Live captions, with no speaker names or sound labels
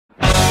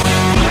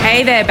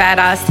Hey there,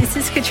 badass. This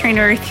is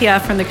Katrina Ruth here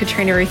from The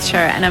Katrina Ruth Show,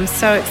 and I'm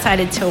so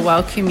excited to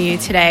welcome you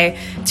today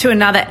to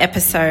another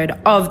episode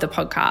of the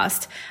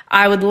podcast.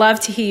 I would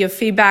love to hear your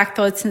feedback,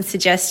 thoughts, and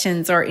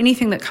suggestions, or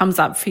anything that comes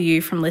up for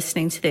you from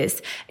listening to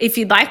this. If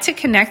you'd like to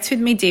connect with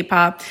me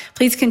deeper,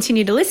 please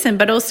continue to listen,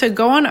 but also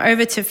go on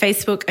over to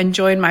Facebook and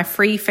join my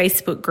free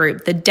Facebook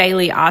group, The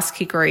Daily Ask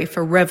Hickory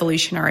for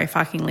Revolutionary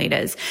Fucking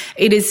Leaders.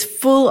 It is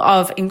full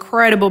of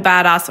incredible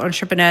badass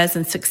entrepreneurs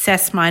and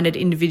success-minded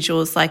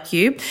individuals like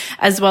you,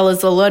 as well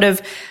as a lot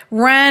of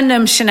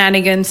random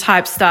shenanigans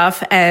type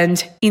stuff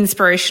and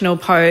inspirational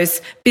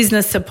posts,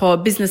 business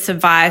support, business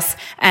advice,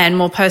 and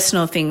more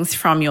personal things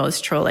from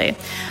yours truly.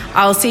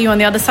 I'll see you on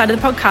the other side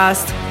of the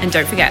podcast. And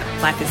don't forget,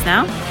 life is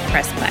now.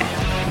 Press play.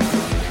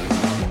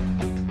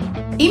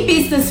 In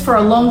business for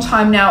a long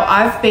time now,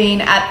 I've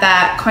been at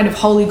that kind of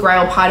holy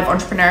grail part of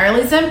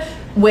entrepreneurialism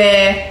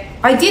where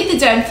I did the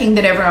damn thing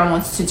that everyone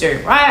wants to do,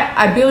 right?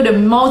 I built a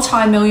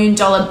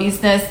multi-million-dollar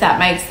business that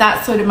makes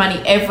that sort of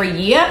money every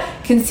year,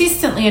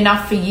 consistently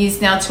enough for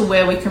years now to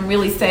where we can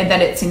really say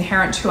that it's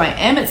inherent to who I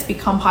am. It's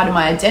become part of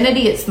my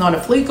identity. It's not a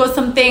fluke or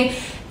something.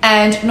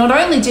 And not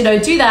only did I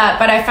do that,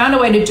 but I found a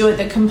way to do it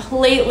that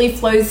completely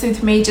flows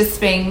with me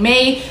just being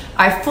me.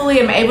 I fully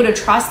am able to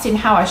trust in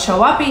how I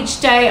show up each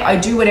day. I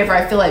do whatever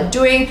I feel like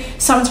doing.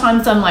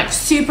 Sometimes I'm like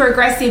super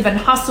aggressive and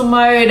hustle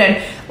mode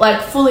and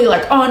like fully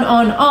like on.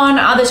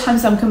 Other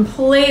times I'm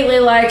completely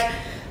like,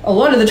 a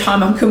lot of the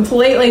time I'm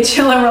completely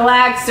chill and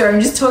relaxed, or I'm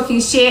just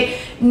talking shit.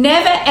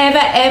 Never,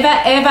 ever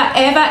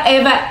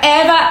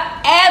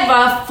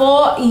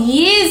for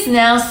years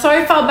now,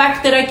 so far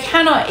back that I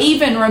cannot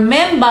even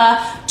remember,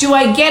 do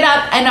I get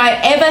up and I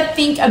ever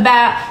think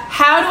about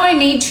how do I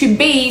need to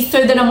be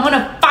so that I'm on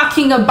a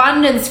fucking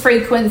abundance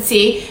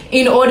frequency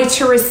in order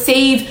to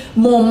receive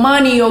more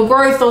money or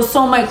growth or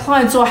solve my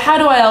clients, or how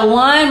do I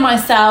align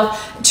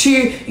myself to,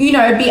 you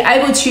know, be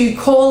able to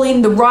call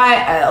in the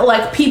right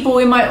like people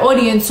in my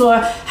audience, or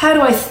how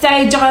do I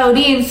stay dialed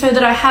in so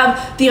that I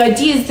have the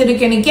ideas that are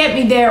going to get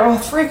me there, or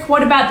frick,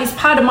 what about this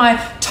part of my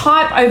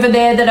type over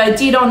there that I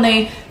did on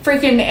the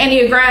freaking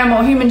Enneagram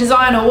or human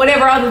design or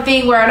whatever other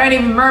thing where I don't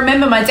even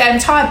remember my damn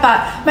type,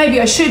 but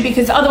maybe I should,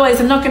 because otherwise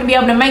I'm not going to be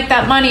able to make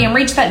that money and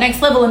reach that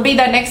next level and be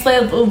that next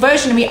level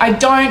version of me. I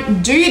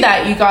don't do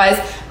that, you guys.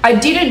 I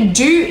didn't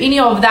do any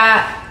of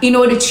that in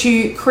order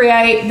to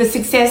create the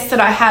success that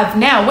I have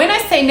now. When I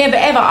say never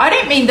ever, I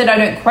don't mean that I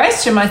don't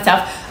question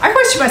myself. I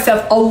question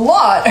myself a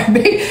lot. I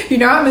mean, you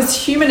know, I'm as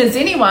human as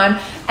anyone,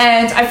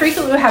 and I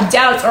frequently have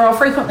doubts, or I'll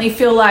frequently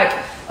feel like,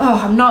 oh,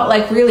 I'm not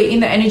like really in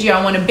the energy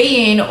I want to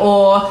be in,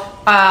 or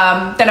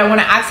that I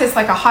want to access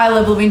like a high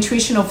level of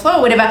intuition or flow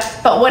or whatever.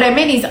 But what I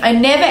meant is I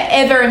never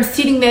ever am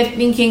sitting there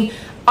thinking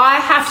I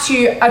have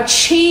to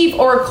achieve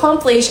or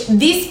accomplish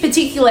this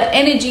particular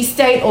energy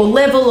state or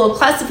level or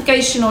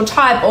classification or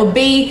type, or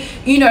be,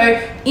 you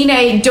know, in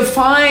a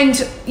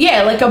defined,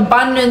 like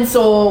abundance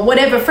or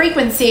whatever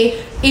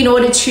frequency in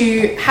order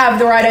to have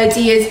the right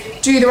ideas,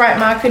 do the right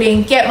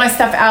marketing, get my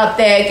stuff out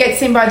there, get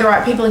seen by the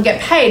right people and get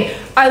paid.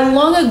 I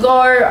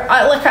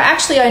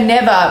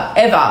never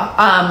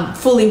ever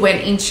fully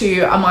went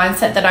into a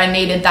mindset that I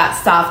needed that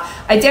stuff.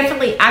 I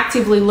definitely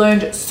actively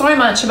learned so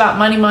much about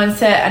money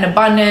mindset and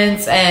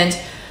abundance and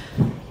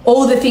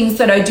all the things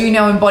that I do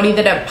now embody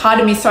that are part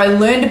of me. So I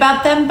learned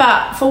about them,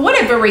 but for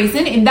whatever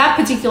reason, in that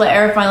particular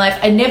area of my life,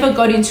 I never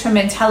got into a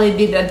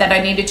mentality that I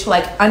needed to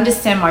like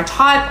understand my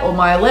type or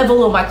my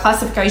level or my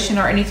classification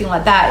or anything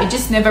like that. It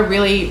just never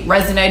really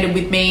resonated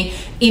with me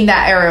in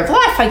that area of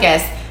life, I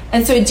guess.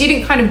 And so it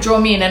didn't kind of draw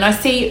me in. And I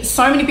see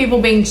so many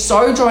people being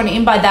so drawn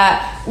in by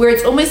that, where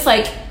it's almost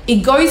like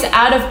it goes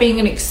out of being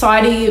an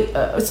exciting,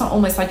 it's not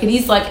almost like it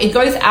is, like it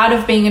goes out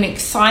of being an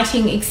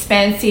exciting,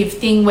 expansive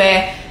thing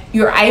where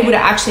you're able to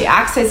actually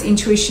access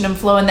intuition and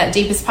flow in that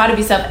deepest part of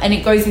yourself, and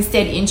it goes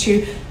instead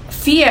into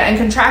fear and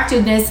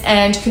contractedness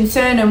and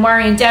concern and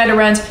worry and doubt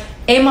around,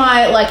 am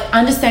I like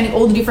understanding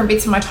all the different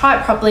bits of my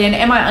type properly, and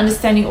am I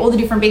understanding all the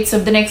different bits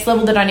of the next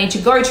level that I need to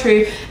go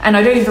to, and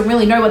I don't even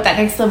really know what that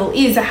next level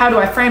is. How do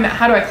I frame it?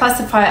 How do I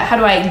classify it? How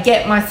do I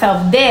get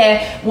myself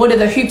there? What are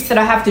the hoops that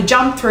I have to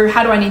jump through?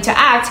 How do I need to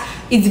act?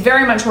 It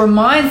very much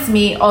reminds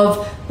me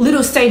of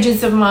little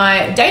stages of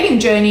my dating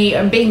journey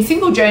and being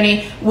single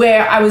journey,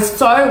 where I was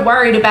so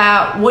worried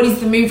about what is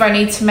the move I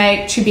need to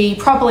make to be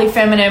properly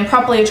feminine,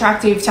 properly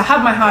attractive, to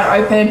have my heart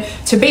open,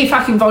 to be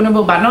fucking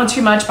vulnerable, but not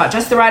too much, but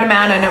just the right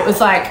amount. And it was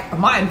like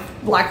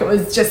it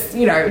was just,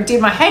 you know,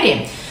 did my head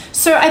in.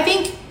 So I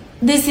think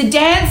there's a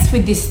dance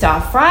with this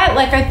stuff, right?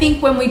 Like I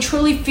think when we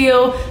truly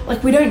feel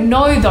like we don't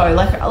know though,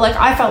 like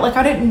I felt like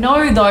I don't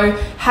know though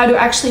how to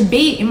actually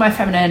be in my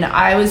feminine.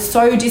 I was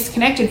so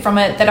disconnected from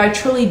it that I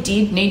truly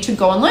did need to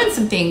go and learn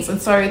some things. And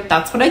so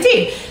that's what I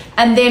did.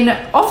 And then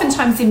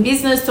oftentimes in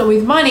business or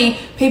with money,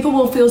 people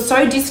will feel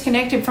so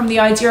disconnected from the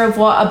idea of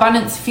what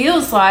abundance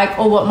feels like,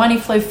 or what money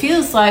flow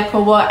feels like,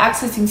 or what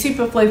accessing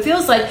superflow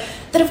feels like,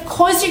 that of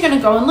course you're going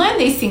to go and learn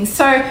these things.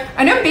 So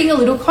I know I'm being a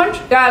little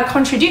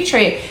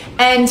contradictory,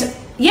 and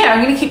yeah,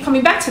 I'm going to keep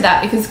coming back to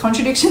that because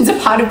contradictions are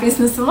part of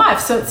business and life.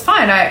 So it's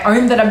fine. I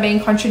own that I'm being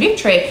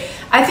contradictory.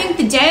 I think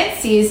the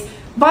dance is,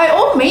 by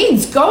all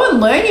means, go and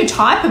learn your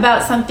type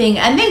about something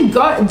and then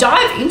go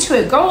dive into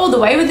it. Go all the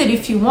way with it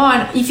if you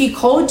want. If you're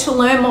called to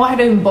learn more how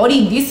to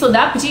embody this or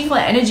that particular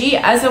energy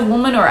as a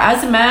woman or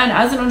as a man,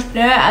 as an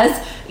entrepreneur,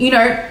 as, you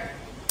know,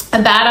 a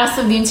badass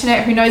of the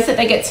internet who knows that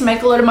they get to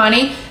make a lot of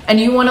money, and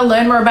you want to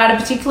learn more about a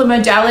particular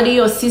modality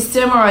or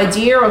system or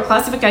idea or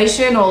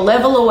classification or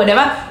level or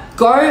whatever,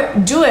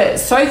 go do it.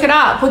 Soak it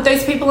up. Put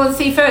those people on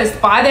See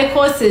First. Buy their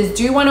courses.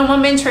 Do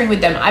one-on-one mentoring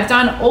with them. I've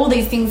done all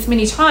these things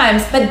many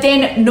times, but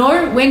then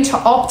know when to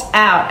opt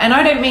out. And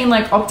I don't mean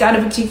like opt out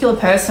of a particular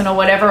person or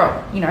whatever.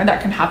 Or, you know,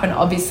 that can happen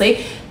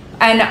obviously.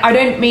 And I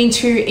don't mean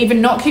to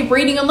even not keep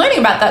reading and learning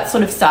about that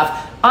sort of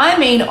stuff. I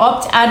mean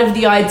opt out of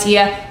the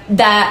idea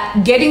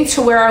that getting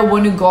to where I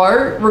want to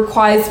go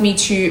requires me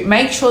to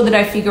make sure that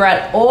I figure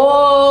out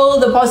all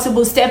the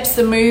possible steps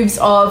and moves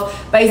of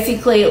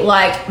basically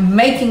like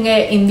making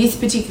it in this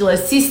particular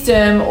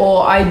system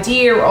or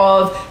idea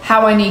of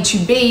how I need to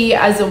be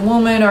as a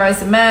woman or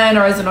as a man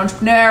or as an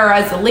entrepreneur or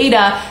as a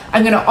leader.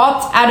 I'm going to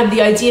opt out of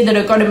the idea that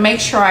I've got to make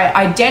sure I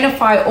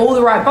identify all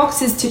the right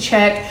boxes to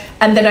check,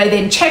 and that I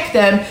then check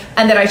them,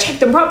 and that I check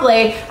them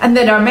properly, and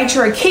then I make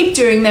sure I keep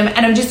doing them,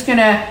 and I'm just going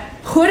to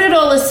put it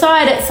all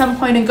aside at some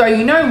point and go,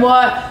 you know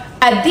what,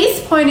 at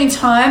this point in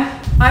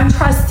time, I'm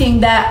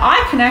trusting that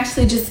I can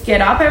actually just get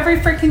up every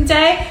freaking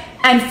day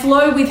and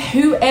flow with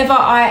whoever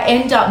I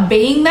end up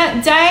being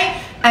that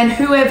day, and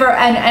whoever,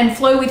 and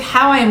flow with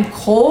how I am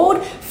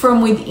called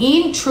from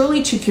within,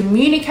 truly to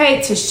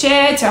communicate, to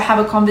share, to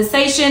have a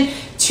conversation,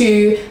 to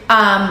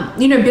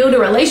you know, build a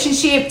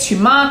relationship, to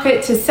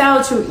market, to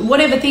sell, to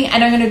whatever thing.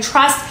 And I'm going to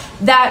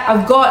trust that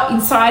I've got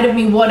inside of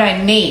me what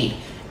I need.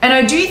 And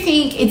I do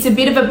think it's a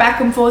bit of a back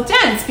and forth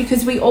dance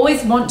because we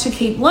always want to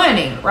keep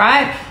learning,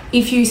 right?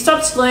 If you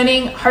stopped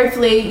learning,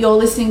 hopefully you're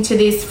listening to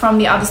this from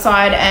the other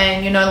side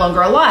and you're no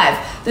longer alive.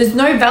 There's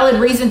no valid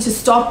reason to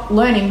stop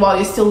learning while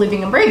you're still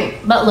living and breathing.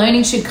 But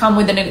learning should come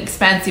with an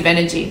expansive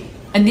energy.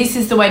 And this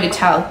is the way to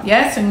tell.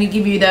 Yes, I'm going to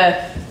give you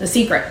the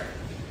secret.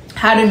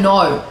 How to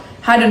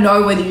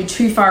know whether you're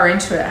too far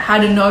into it, how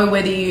to know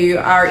whether you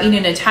are in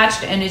an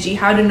attached energy,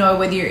 how to know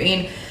whether you're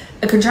in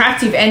a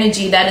contractive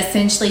energy that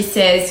essentially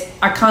says,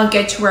 I can't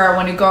get to where I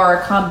want to go,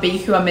 or I can't be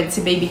who I'm meant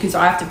to be because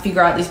I have to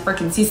figure out this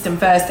freaking system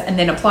first and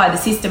then apply the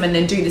system and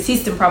then do the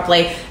system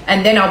properly,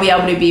 and then I'll be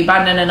able to be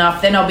abundant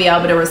enough, then I'll be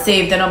able to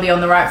receive, then I'll be on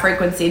the right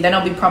frequency, then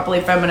I'll be properly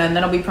feminine,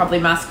 then I'll be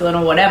properly masculine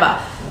or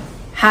whatever.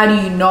 How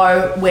do you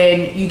know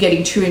when you're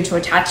getting too into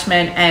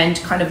attachment and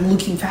kind of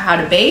looking for how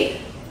to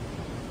be?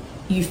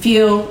 You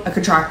feel a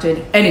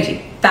contracted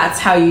energy. That's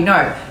how you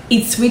know.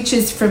 It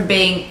switches from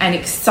being an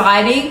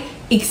exciting,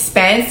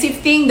 expansive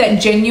thing that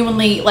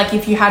genuinely, like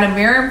if you had a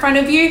mirror in front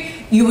of you,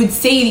 you would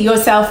see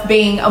yourself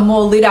being a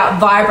more lit up,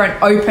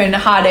 vibrant,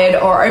 open-hearted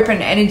or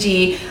open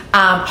energy,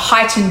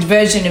 heightened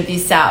version of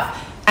yourself.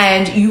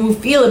 And you will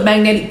feel a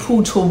magnetic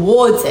pull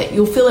towards it.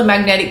 You'll feel a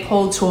magnetic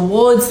pull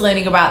towards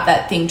learning about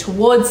that thing,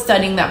 towards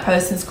studying that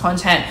person's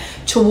content,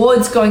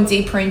 towards going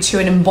deeper into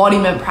an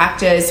embodiment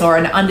practice or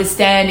an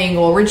understanding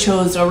or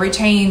rituals or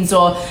routines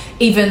or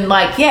even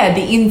like, yeah,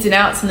 the ins and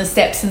outs and the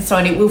steps and so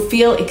on. It will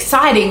feel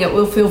exciting. It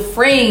will feel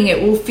freeing.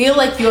 It will feel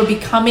like you're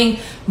becoming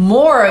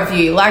more of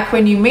you. Like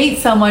when you meet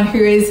someone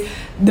who is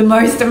the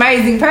most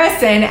amazing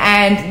person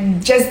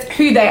and just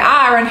who they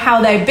are and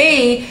how they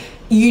be,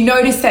 you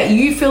notice that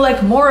you feel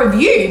like more of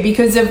you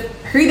because of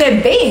who they're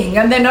being,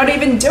 and they're not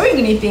even doing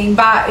anything,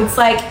 but it's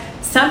like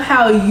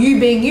somehow you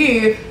being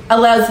you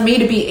allows me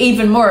to be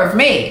even more of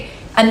me.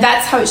 And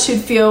that's how it should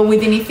feel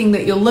with anything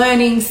that you're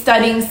learning,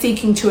 studying,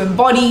 seeking to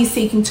embody,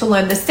 seeking to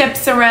learn the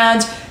steps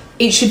around.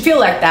 It should feel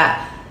like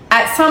that.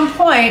 At some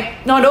point,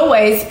 not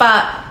always,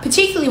 but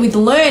particularly with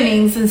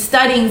learnings and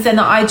studies and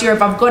the idea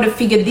of I've got to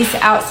figure this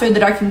out so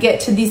that I can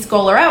get to this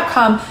goal or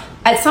outcome,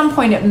 at some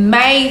point it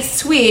may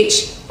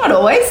switch, not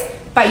always,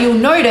 but you'll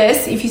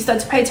notice if you start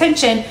to pay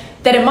attention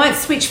that it might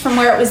switch from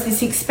where it was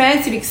this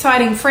expansive,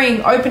 exciting,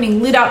 freeing,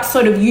 opening, lit up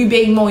sort of you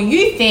being more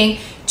you thing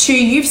to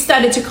you've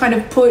started to kind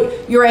of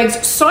put your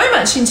eggs so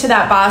much into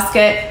that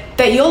basket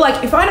that you're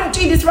like, if I don't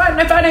do this right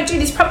and if I don't do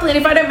this properly and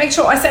if I don't make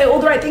sure I say all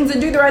the right things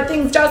and do the right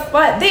things just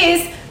like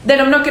this,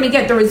 then I'm not going to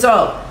get the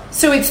result.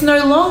 So it's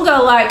no longer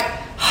like,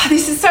 oh,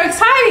 this is so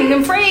exciting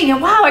and freeing and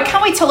wow, I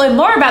can't wait to learn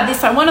more about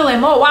this. I want to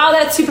learn more. Wow,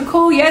 that's super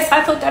cool. Yes,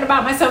 I thought that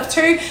about myself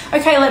too.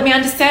 Okay, let me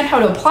understand how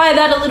to apply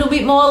that a little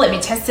bit more. Let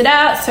me test it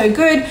out. So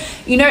good.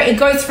 You know, it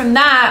goes from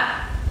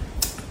that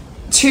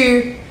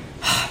to,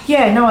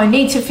 yeah, no, I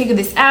need to figure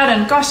this out.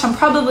 And gosh, I'm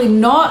probably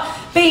not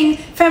being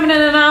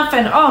feminine enough.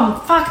 And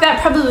oh, fuck,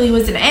 that probably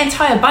was an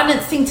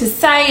anti-abundance thing to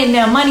say. And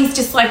now money's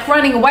just like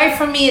running away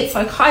from me. It's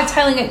like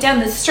hightailing it down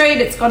the street.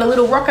 It's got a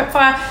little rocket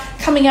fire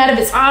coming out of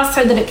its ass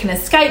so that it can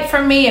escape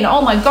from me. And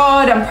oh my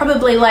God, I'm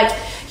probably like,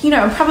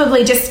 I'm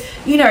probably just,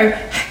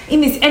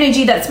 in this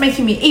energy that's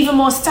making me even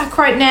more stuck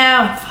right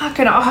now.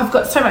 Fucking, I've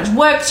got so much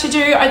work to do.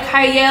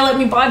 Okay, yeah, let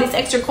me buy this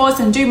extra course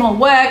and do more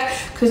work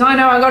because I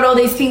know I got all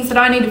these things that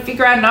I need to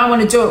figure out and I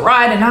want to do it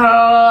right and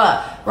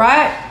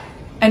right?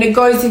 And it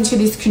goes into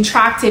this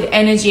contracted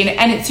energy,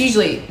 and it's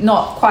usually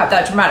not quite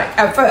that dramatic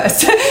at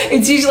first.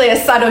 It's usually a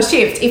subtle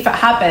shift if it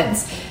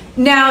happens.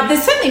 Now,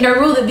 there's certainly no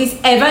rule that this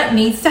ever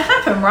needs to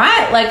happen,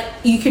 right? Like,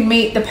 you can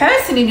meet the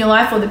person in your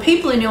life or the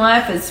people in your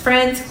life as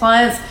friends,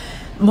 clients,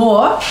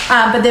 more,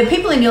 but there are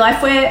people in your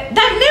life where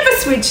that never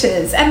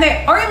switches, and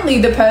they're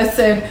only the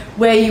person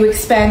where you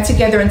expand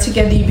together, and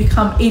together you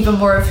become even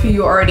more of who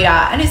you already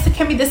are. And it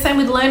can be the same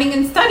with learning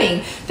and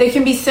studying. There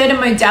can be certain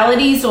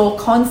modalities or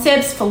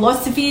concepts,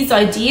 philosophies,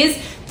 ideas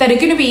that are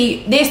going to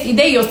be,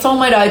 they're your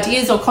soulmate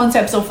ideas or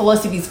concepts or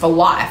philosophies for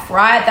life,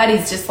 right? That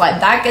is just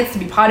like, that gets to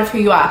be part of who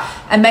you are.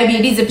 And maybe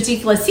it is a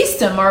particular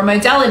system or a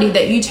modality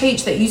that you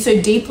teach that you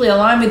so deeply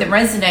align with and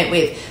resonate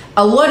with.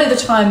 A lot of the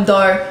time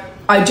though,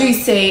 I do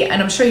see,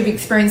 and I'm sure you've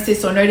experienced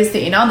this or noticed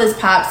it in others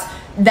perhaps,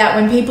 that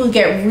when people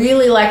get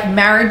really like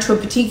married to a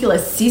particular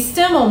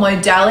system or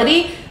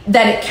modality,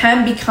 that it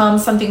can become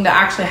something that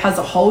actually has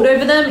a hold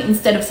over them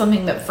instead of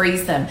something that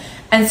frees them.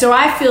 And so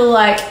I feel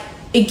like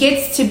it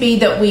gets to be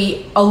that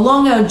we,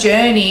 along our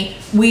journey,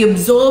 we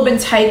absorb and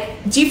take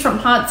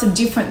different parts of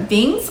different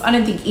things. I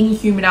don't think any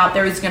human out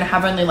there is going to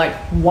have only like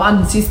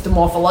one system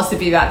or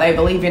philosophy that they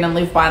believe in and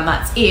live by, and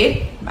that's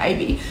it,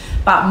 maybe.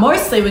 But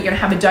mostly we're going to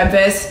have a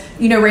diverse,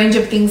 range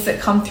of things that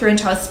come through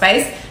into our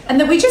space, and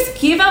that we just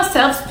give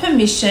ourselves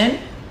permission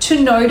to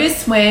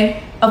notice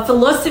when a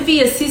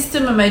philosophy, a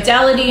system, a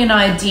modality, an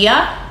idea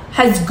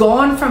has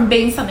gone from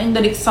being something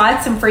that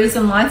excites and frees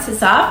and lights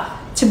us up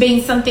to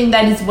being something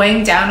that is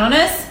weighing down on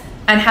us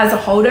and has a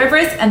hold over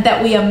us, and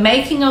that we are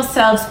making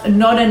ourselves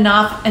not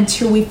enough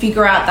until we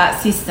figure out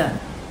that system.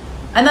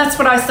 And that's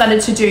what I started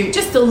to do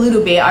just a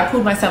little bit. I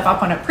pulled myself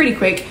up on it pretty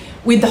quick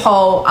with the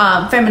whole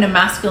feminine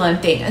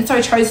masculine thing. And so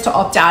I chose to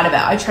opt out of it.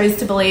 I chose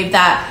to believe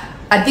that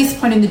at this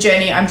point in the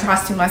journey, I'm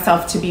trusting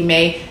myself to be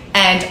me.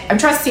 And I'm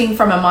trusting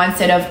from a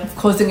mindset of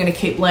course, I'm going to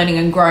keep learning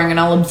and growing, and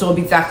I'll absorb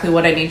exactly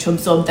what I need to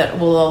absorb that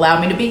will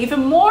allow me to be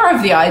even more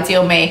of the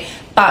ideal me.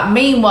 But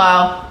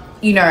meanwhile,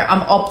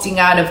 I'm opting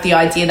out of the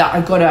idea that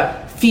I've got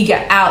to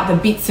figure out the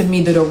bits of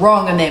me that are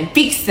wrong and then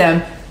fix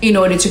them in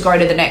order to go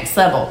to the next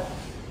level.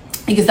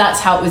 Because that's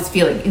how it was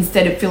feeling,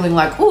 instead of feeling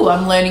like, oh,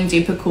 I'm learning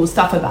deeper, cool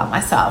stuff about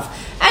myself.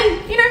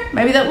 And,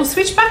 maybe that will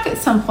switch back at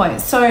some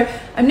point. So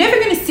I'm never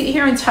going to sit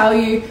here and tell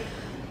you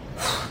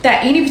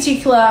that any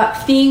particular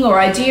thing or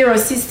idea or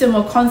system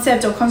or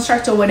concept or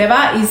construct or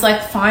whatever is like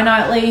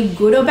finitely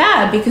good or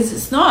bad, because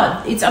it's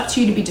not. It's up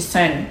to you to be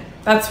discerning.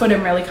 That's what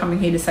I'm really coming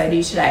here to say to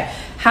you today.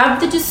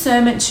 Have the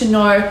discernment to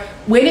know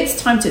when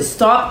it's time to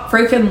stop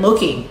freaking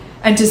looking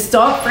and to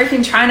stop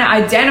freaking trying to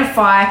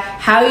identify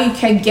how you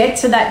can get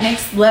to that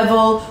next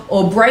level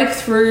or break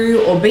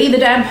through or be the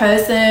damn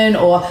person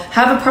or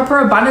have a proper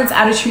abundance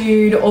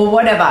attitude or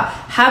whatever.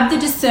 Have the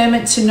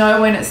discernment to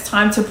know when it's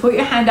time to put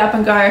your hand up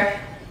and go,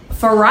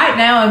 for right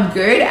now I'm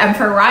good, and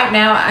for right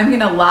now I'm going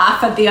to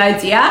laugh at the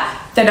idea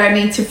that I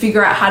need to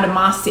figure out how to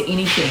master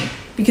anything,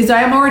 because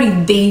I am already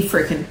the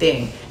freaking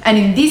thing. And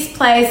in this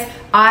place,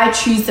 I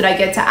choose that I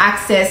get to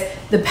access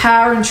the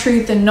power and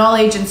truth and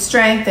knowledge and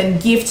strength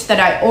and gift that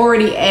I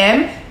already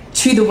am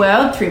to the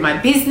world through my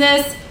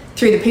business,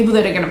 through the people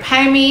that are going to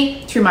pay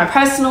me, through my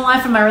personal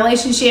life and my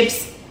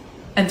relationships,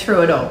 and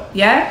through it all.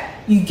 Yeah?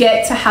 You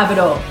get to have it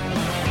all.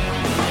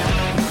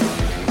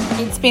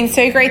 It's been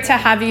so great to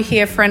have you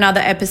here for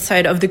another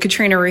episode of the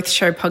Katrina Ruth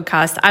Show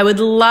podcast. I would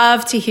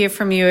love to hear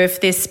from you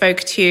if this spoke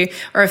to you,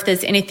 or if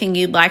there's anything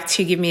you'd like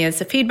to give me as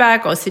a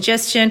feedback or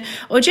suggestion,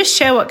 or just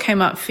share what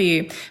came up for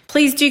you.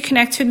 Please do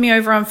connect with me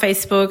over on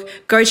Facebook.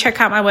 Go check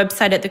out my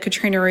website at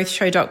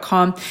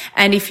thekatrinaruthshow.com.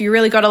 And if you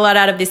really got a lot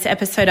out of this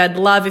episode, I'd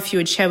love if you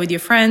would share with your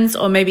friends,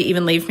 or maybe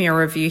even leave me a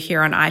review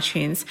here on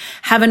iTunes.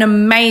 Have an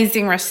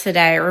amazing rest of the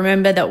day.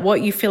 Remember that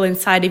what you feel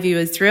inside of you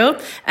is real,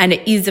 and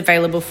it is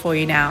available for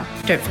you now.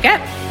 Don't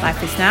forget,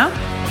 life is now.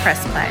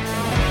 Press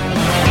play.